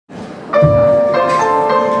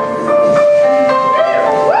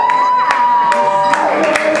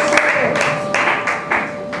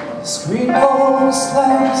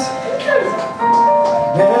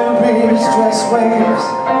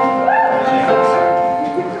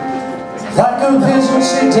her vision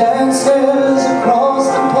she dances across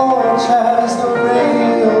the porch as the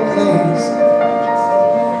radio plays.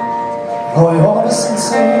 Roy Orbison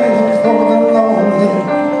singing for the lonely.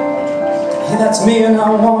 Hey, that's me and I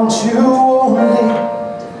want you only.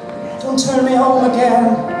 Don't turn me home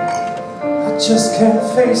again, I just can't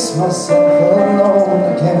face myself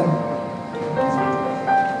alone again.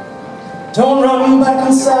 Don't run back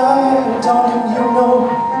inside, darling, you know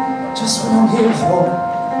just what I'm here for.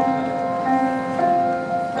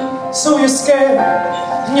 So you're scared,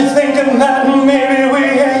 and you're thinking that maybe we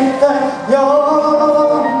ain't that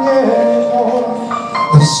young anymore.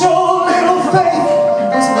 But your little faith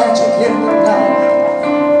is magic in the night.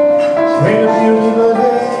 Afraid of beauty, but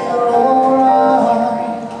hey, you're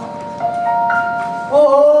alright.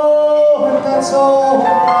 Oh, and that's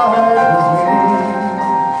alright with me.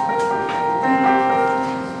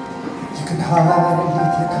 You can hide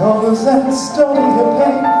beneath your covers and study your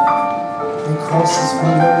pain. Crosses from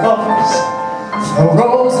your lovers, the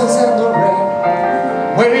roses and the rain.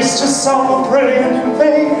 Waste your summer praying in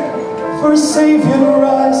vain for a savior to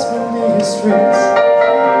rise from these streets.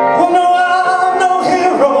 Oh no, I'm no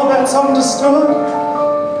hero that's understood.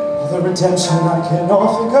 All the redemption I can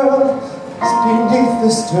offer, girl, is beneath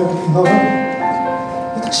this dirty hood.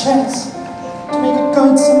 With a chance to make it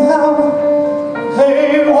good somehow.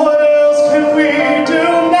 Hey, what else can we do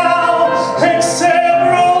now except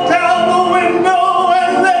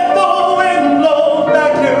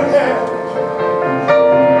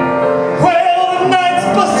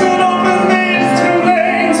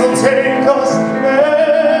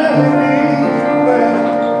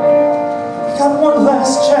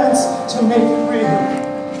to make it real,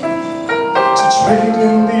 to trade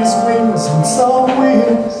in these wings and some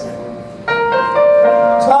wheels.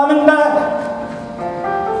 Climbing back,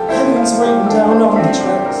 heaven's waiting down on the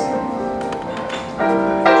tracks.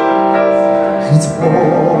 And it's,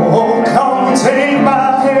 oh, come take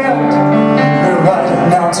my hand, we're riding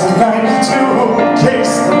now tonight to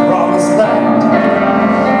case the promised land.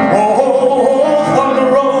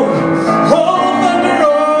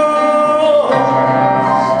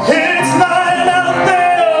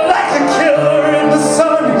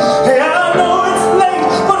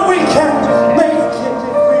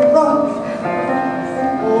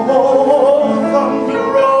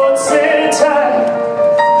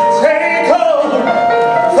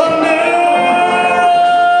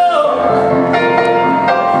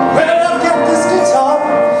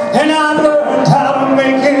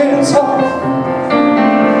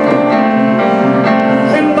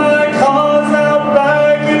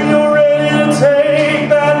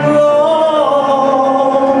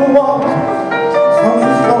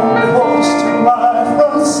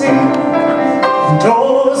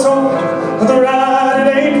 Doors open, but the ride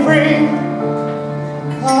it ain't free.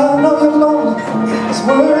 I know you're lonely, there's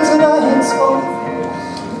words that I ain't spoken,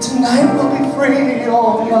 but tonight we'll be free.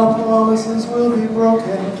 All our promises will be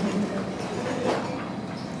broken.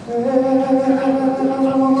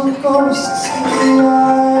 Well, the ghosts in the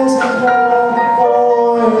eyes of all the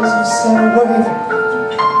boys you sent away.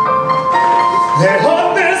 They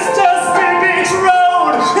haunt this dusty beach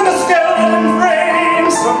road in the skeleton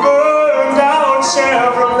frames of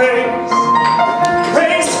Chevrolets.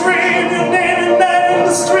 They scream your name and night in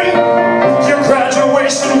the street. Your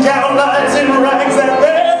graduation gown lies in rags at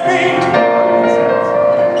their feet.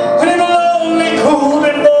 And in the lonely cool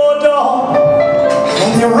before dawn,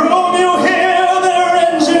 in your room you hear their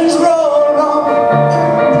engines roar on.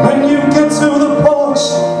 When you get to the porch,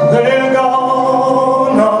 they're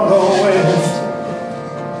gone on the wind.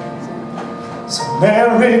 So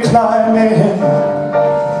Mary, climb in.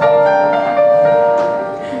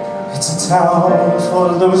 It's a town for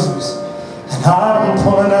losers, and I'm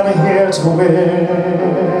pulling out of here to win.